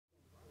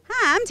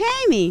Hi, I'm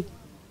Tammy.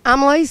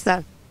 I'm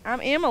Lisa. I'm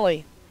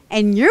Emily.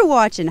 And you're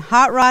watching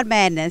Hot Rod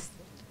Madness.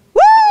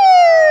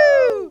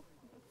 Woo!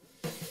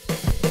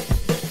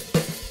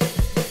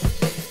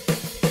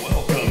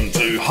 Welcome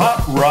to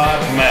Hot Rod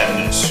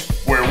Madness,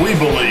 where we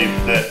believe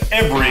that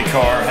every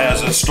car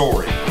has a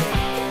story.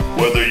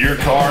 Whether your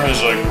car is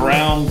a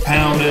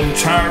ground-pounding,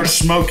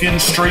 tire-smoking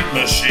street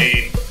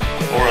machine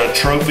or a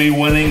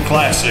trophy-winning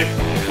classic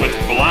with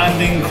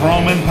blinding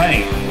chrome and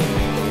paint,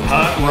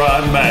 Hot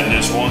Rod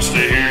Madness wants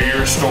to hear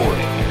your story.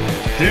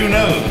 Who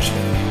knows?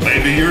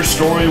 Maybe your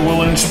story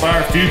will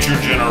inspire future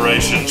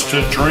generations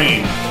to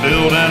dream,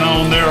 build, and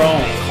own their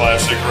own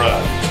classic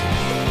rides.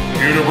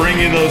 Here to bring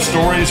you those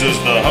stories is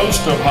the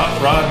host of Hot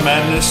Rod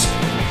Madness,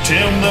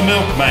 Tim the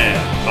Milkman,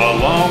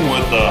 along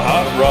with the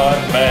Hot Rod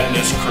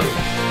Madness crew.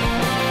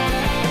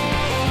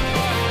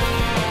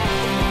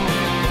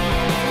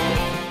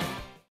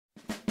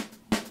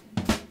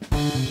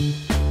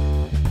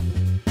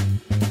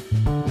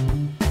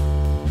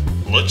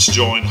 Let's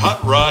join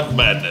Hot Rod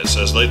Madness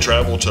as they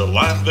travel to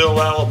Lineville,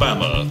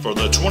 Alabama for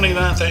the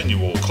 29th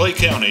annual Clay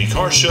County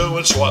Car Show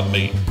and Swap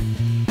Meet.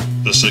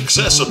 The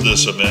success of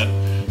this event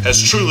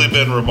has truly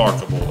been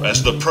remarkable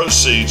as the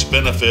proceeds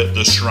benefit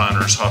the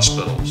Shriners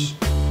hospitals.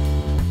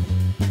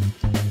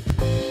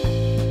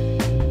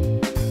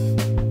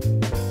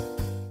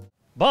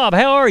 Bob,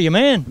 how are you,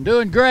 man? I'm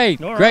doing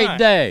great. All Great right.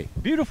 day.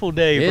 Beautiful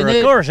day Isn't for a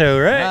it? car show,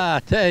 right? I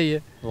tell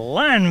you.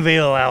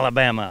 Lineville,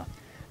 Alabama.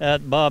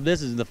 Bob,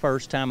 this is the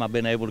first time I've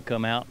been able to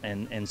come out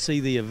and see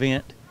the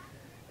event.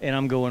 And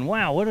I'm going,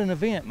 wow, what an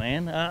event,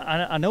 man.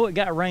 I know it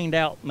got rained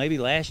out maybe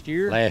last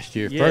year. Last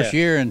year. Yeah. First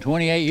year in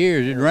 28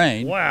 years it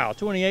rained. Wow,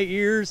 28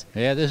 years.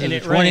 Yeah, this is And the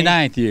it rained.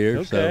 29th year,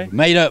 Okay. so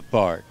made up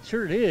part.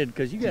 Sure did,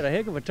 because you got a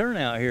heck of a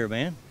turnout here,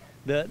 man.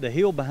 The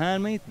hill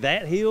behind me,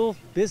 that hill,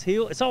 this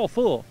hill, it's all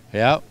full.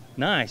 Yep.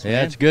 Nice, Yeah,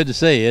 man. it's good to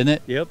see, isn't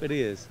it? Yep, it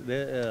is.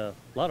 A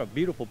lot of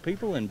beautiful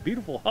people and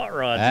beautiful hot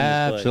rods in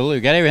this place. Absolutely.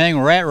 Got everything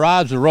from rat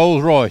rods to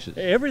Rolls Royces.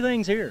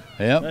 Everything's here.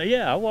 Yep.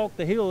 Yeah, I walked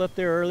the hill up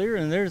there earlier,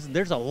 and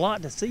there's a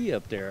lot to see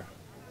up there.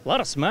 A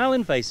lot of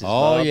smiling faces.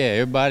 Oh Bob. yeah,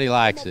 everybody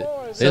likes it.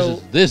 So-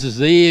 This is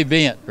the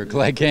event for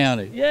Clay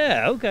County.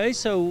 Yeah. Okay.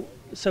 So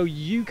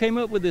you came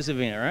up with this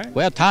event, right?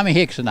 Well, Tommy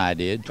Hicks and I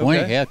did.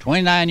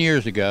 29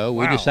 years ago,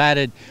 we Wow.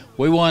 decided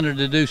we wanted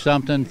to do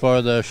something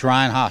for the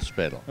Shrine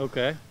Hospital.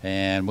 Okay.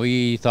 And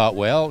we thought,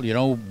 well, you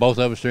know, both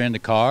of us are into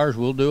cars,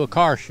 we'll do a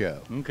car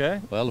show.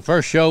 Okay. Well, the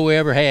first show we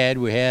ever had,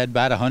 we had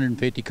about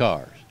 150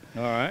 cars.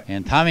 All right.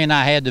 And Tommy and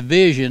I had the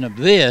vision of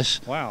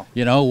this, Wow.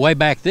 you know, way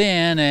back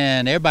then,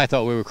 and everybody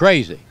thought we were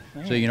crazy.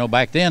 Man. So, you know,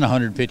 back then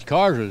 150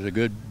 cars was a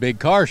good big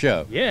car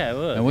show. Yeah, it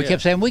was. And we yeah.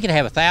 kept saying we could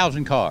have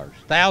 1,000 cars,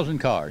 1,000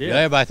 cars. You know,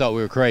 Yeah. everybody thought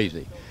we were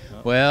crazy.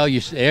 Well,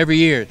 every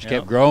year it's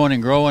kept growing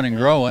and growing and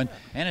growing.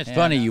 And it's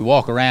funny, you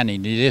walk around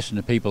and you listen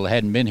to people that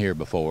hadn't been here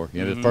before.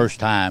 You know, the first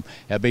time,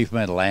 they'll be from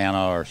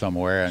Atlanta or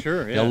somewhere. And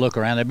Sure, yeah. they'll look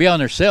around, they'll be on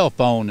their cell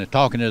phone and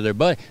talking to their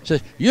buddy.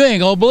 Says, you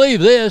ain't going to believe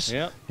this.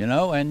 Yep. You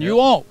know, and you Yep.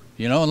 won't.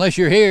 You know, unless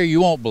you're here, you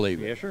won't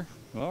believe it. Yeah, sure.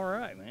 All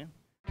right, man.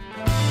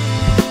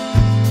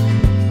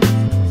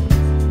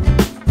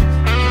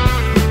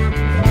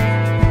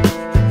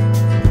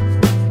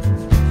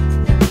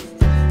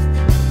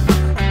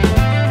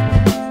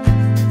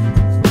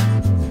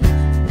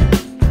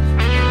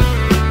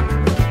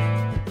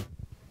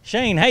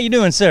 Shane, how you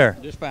doing, sir?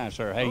 Just fine,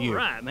 sir. How All you?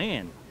 right,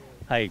 man.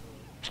 Hey,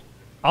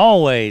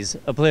 always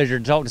a pleasure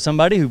to talk to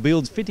somebody who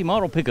builds 50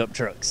 model pickup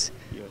trucks.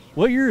 Yes.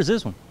 What year is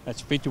this one?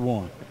 That's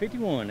 51.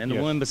 51, and the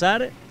Yes. one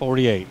beside it?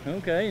 48.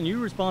 Okay, and you're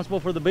responsible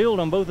for the build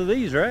on both of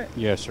these, right?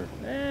 Yes, sir.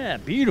 Yeah,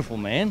 beautiful,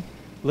 man.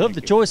 Love Thank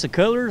the you. choice of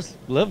colors,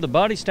 love the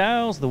body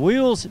styles, the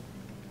wheels,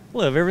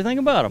 love everything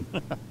about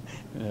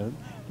them.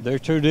 They're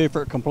two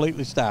different,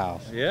 completely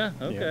styles. Yeah,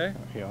 okay.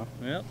 Yeah.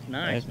 Yep,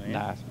 nice, That's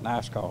man.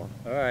 nice car.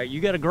 All right, you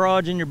got a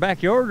garage in your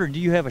backyard, or do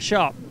you have a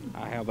shop?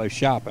 I have a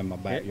shop in my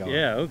backyard.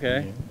 Yeah,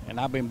 okay. Yeah.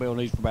 And I've been building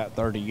these for about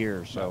 30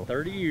 years. So. About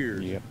 30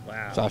 years. Yeah.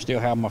 Wow. So I still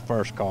have my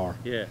first car.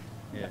 Yeah,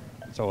 yeah.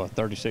 So a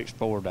 36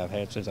 Ford I've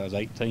had since I was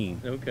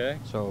 18. Okay.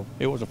 So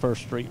it was the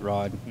first street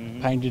rod,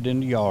 Mhm. painted in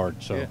the yard.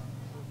 So, Yeah.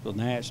 so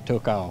now it's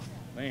took off.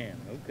 Man,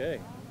 okay.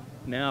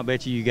 Now I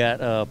bet you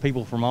got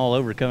people from all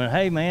over coming,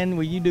 hey man,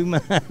 will you do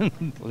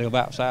mine? Live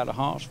outside of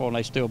Huntsville and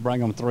they still bring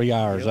them 3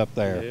 hours up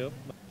there. Yep.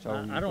 So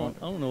I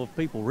don't know if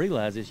people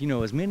realize this. You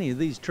know, as many of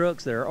these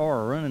trucks there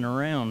are running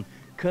around,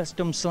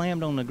 custom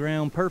slammed on the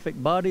ground,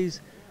 perfect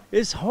bodies,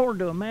 it's hard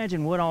to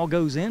imagine what all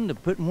goes into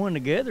putting one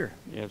together.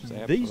 Yes, These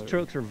absolutely.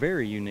 trucks are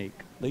very unique.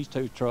 These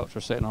two trucks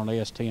are sitting on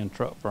S10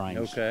 truck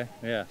frames. Okay,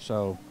 yeah,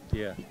 So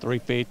yeah.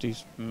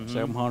 350s, Mhm.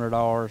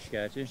 $700.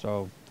 Gotcha.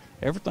 So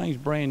everything's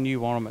brand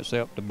new on them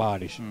except the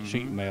body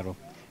sheet metal,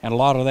 and a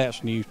lot of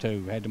that's new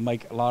too. Had to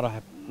make a lot of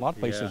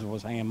pieces Yeah.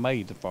 was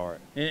handmade for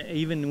it.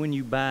 Even when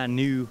you buy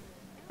new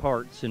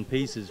parts and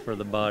pieces for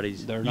the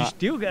bodies, They're you not.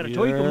 still got to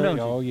tweak them, don't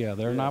you? Oh yeah,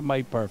 they're Yeah. not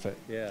made perfect.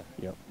 Yeah.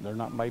 Yep, they're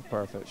not made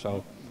perfect.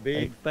 So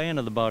Big fan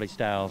of the body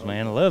styles,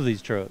 man. I love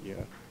these trucks. yeah,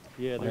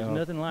 Yeah, there's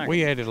nothing like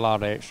we it. added a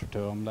lot of extra to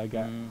them. They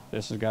got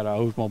this has got an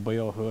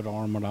Oldsmobile hood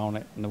ornament on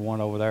it, and the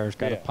one over there has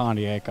got a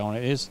Pontiac on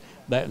it.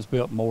 That is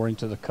built more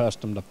into the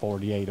custom the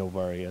 48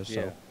 over there is.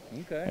 So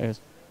okay.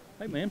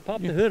 Hey man,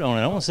 pop the hood on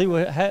it. I want to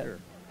see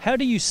how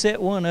do you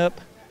set one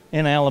up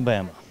in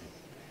Alabama?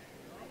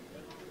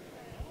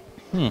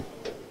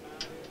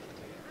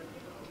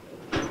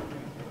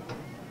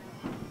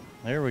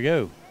 There we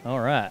go. All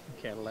right.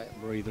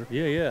 Cadillac breather.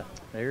 Yeah.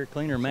 The air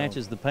cleaner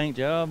matches the paint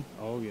job.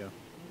 Oh yeah.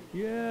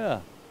 Yeah.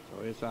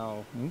 So it's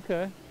all.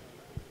 Okay.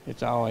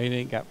 It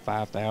ain't got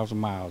 5,000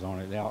 miles on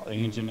it. The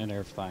engine and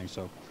everything.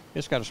 So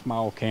it's got a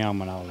small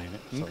cam and all in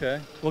it. So. Okay.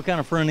 What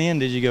kind of front end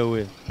did you go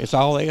with? It's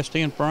all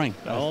S10 frame.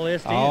 All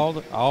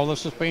S10. All the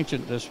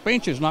suspension. The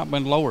suspension's not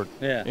been lowered.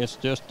 Yeah. It's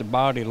just the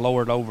body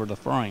lowered over the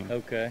frame.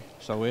 Okay.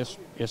 So it's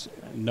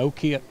no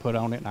kit put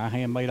on it, and I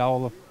hand made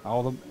all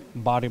the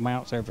body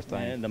mounts,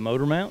 everything. And the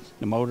motor mounts?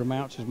 The motor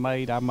mounts is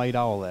made. I made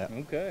all that.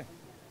 Okay.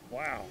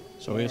 Wow.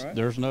 So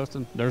there's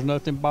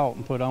nothing bought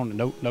and put on it.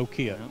 No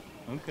kit. Yeah.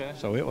 Okay.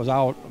 So it was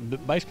all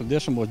basically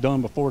this one was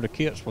done before the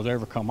kits was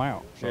ever come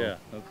out. So, yeah.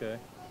 Okay.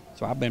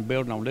 So I've been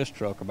building on this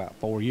truck about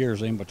 4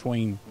 years in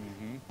between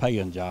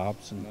paying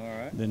jobs, and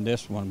then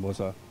this one was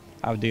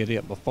I did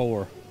it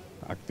before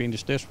I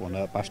finished this one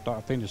up. I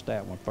finished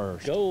that one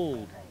first.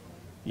 Gold.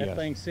 That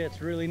thing sets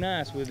really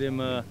nice with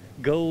them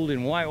gold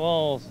and white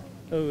walls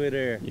over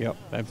there. Yep,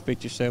 that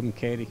 57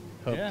 Caddy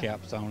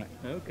hubcaps on it.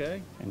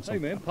 Okay. And hey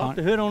man, pop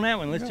the hood on that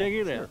one. Let's check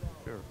it out.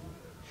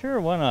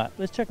 Sure, why not?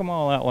 Let's check them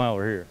all out while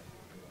we're here.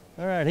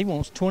 All right, he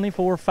wants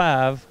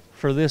 $24,500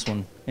 for this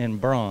one in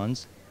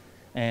bronze.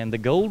 And the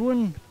gold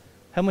one,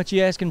 how much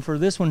you asking for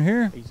this one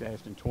here? He's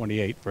asking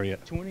 $28,000 for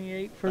it.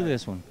 $28,000 for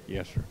this one.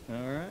 Yes, sir.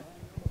 All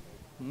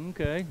right.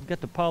 Okay,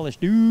 got the polished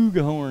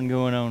ooga horn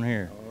going on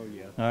here. Oh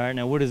yeah. All right,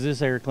 now what does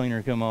this air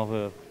cleaner come off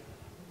of?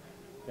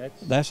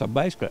 That's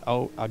basically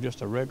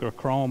just a regular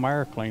chrome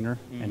air cleaner,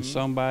 and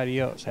somebody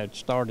else had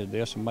started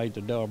this and made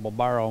the double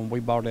barrel, and we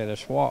bought it at a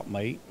swap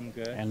meet.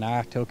 Okay. And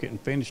I took it and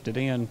finished it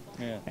in.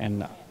 Yeah.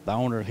 And the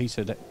owner, he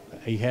said that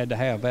he had to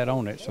have that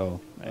on it, so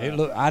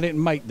I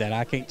didn't make that.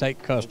 I can't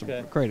take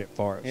custom credit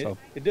for it. So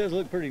it does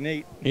look pretty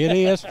neat. It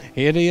is.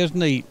 It is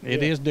neat.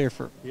 It is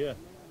different. Yeah.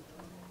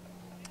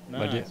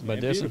 Nice,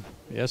 but this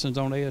one's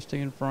on the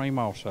S10 frame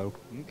also.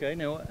 Okay.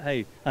 Now,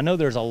 hey, I know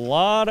there's a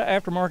lot of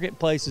aftermarket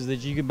places that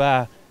you can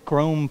buy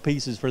chrome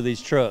pieces for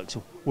these trucks.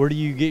 Where do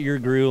you get your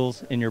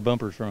grills and your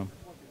bumpers from?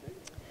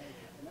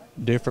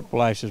 Different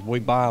places. We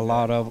buy a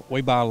lot of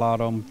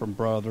them from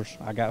Brothers.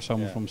 I got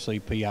some from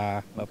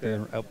CPI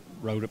up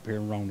road up here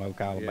in Roanoke,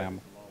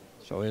 Alabama.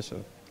 So it's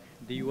a.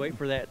 Do you wait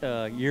for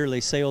that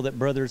yearly sale that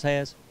Brothers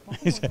has?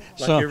 Like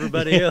So,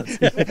 everybody else.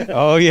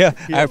 Oh yeah,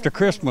 after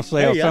Christmas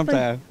sale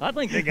sometime. I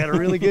think they got a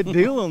really good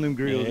deal on them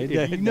grills.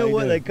 Yeah, if you know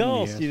what do. they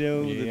cost, Yes. you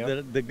know,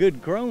 Yeah. the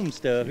good chrome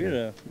stuff, you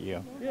know.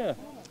 Yeah. Yeah.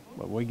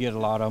 But we get a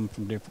lot of them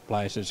from different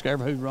places.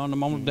 Discover who run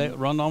them on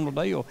the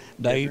deal.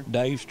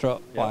 Dave's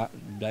truck.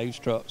 Dave's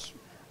trucks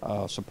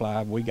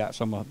supply. We got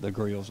some of the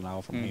grills and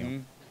all from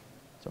him.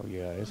 So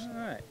yeah, it's. All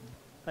right.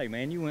 Hey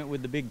man, you went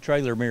with the big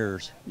trailer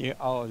mirrors. Yeah.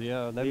 Oh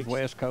yeah, those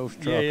West Coast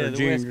trucker the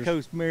juniors. West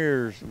Coast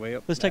mirrors.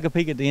 Well, Let's take a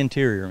peek at the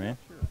interior, man.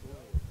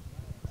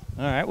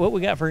 All right, what we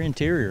got for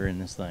interior in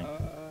this thing?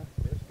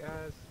 This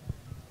guy's.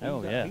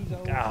 Oh yeah. He's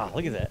old God,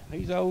 look at that.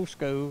 He's old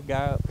school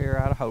guy up here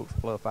out of Holt's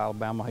Bluff,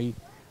 Alabama. He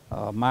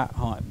Mike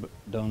Hunt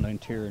done the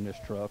interior in this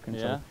truck, and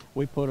so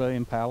we put an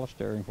Impala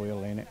steering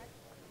wheel in it,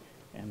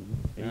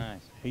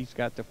 and he's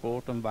got the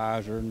Fulton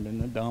visor and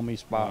then the dummy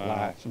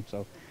spotlights, and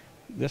so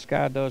this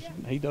guy does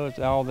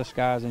all this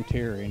guy's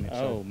interior in it.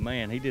 Oh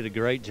man, he did a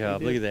great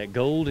job. Look at that,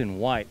 gold and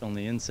white on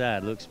the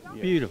inside. Looks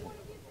beautiful.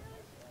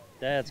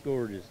 That's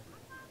gorgeous.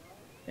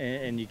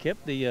 And you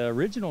kept the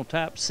original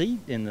type seat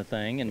in the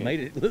thing and made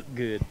it look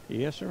good.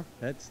 Yes, sir.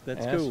 That's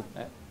cool.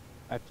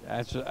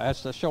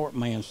 That's the short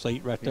man's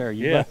seat right there.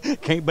 You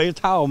can't be a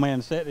tall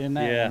man sitting in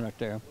that one right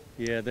there.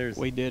 Yeah,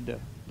 We did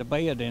the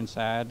bed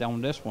inside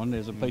on this one.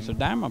 There's a piece of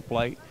diamond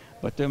plate,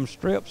 but them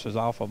strips is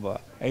off of a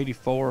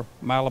 '84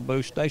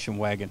 Malibu station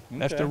wagon.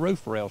 That's the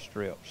roof rail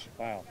strips.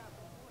 Wow.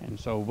 And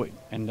so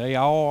and they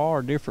all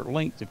are different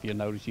lengths. If you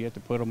notice, you have to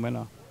put them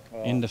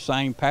in the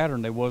same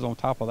pattern they was on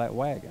top of that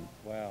wagon.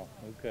 Wow.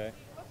 Okay.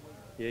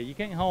 Yeah, you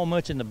can't haul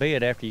much in the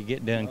bed after you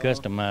get done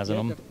customizing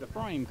them. The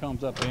frame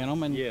comes up in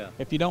them, and Yeah.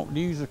 if you don't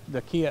use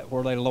the kit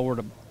where they lower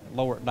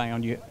it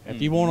down,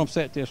 if you want them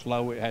set this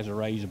low, it has a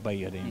raised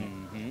bed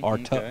in it,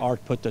 or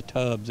put the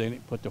tubs in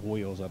it, put the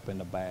wheels up in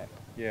the back.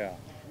 Yeah.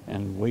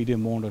 And we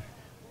didn't want to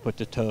put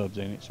the tubs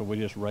in it, so we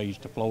just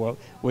raised the floor up.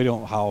 We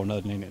don't haul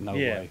nothing in it, no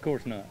Yeah, way. of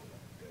course not.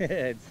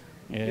 It's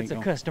a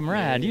gonna- custom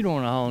ride. You don't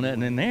want to haul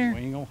nothing in there.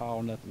 We ain't gonna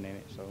haul nothing in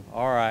it. So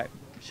All right,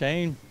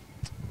 Shane.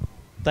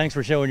 Thanks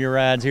for showing your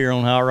rides here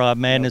on Hot Rod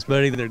Madness,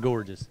 buddy. They're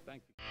gorgeous.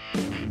 thank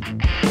you.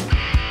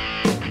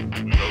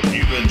 We hope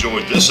you've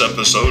enjoyed this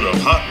episode of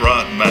Hot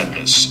Rod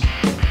Madness.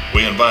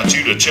 We invite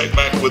you to check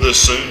back with us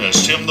soon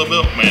as Tim the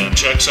Milkman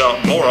checks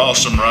out more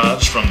awesome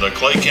rides from the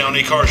Clay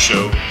County Car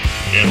Show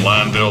in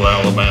Lineville,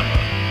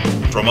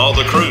 Alabama. From all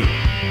the crew,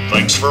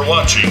 thanks for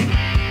watching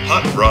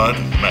Hot Rod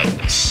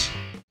Madness.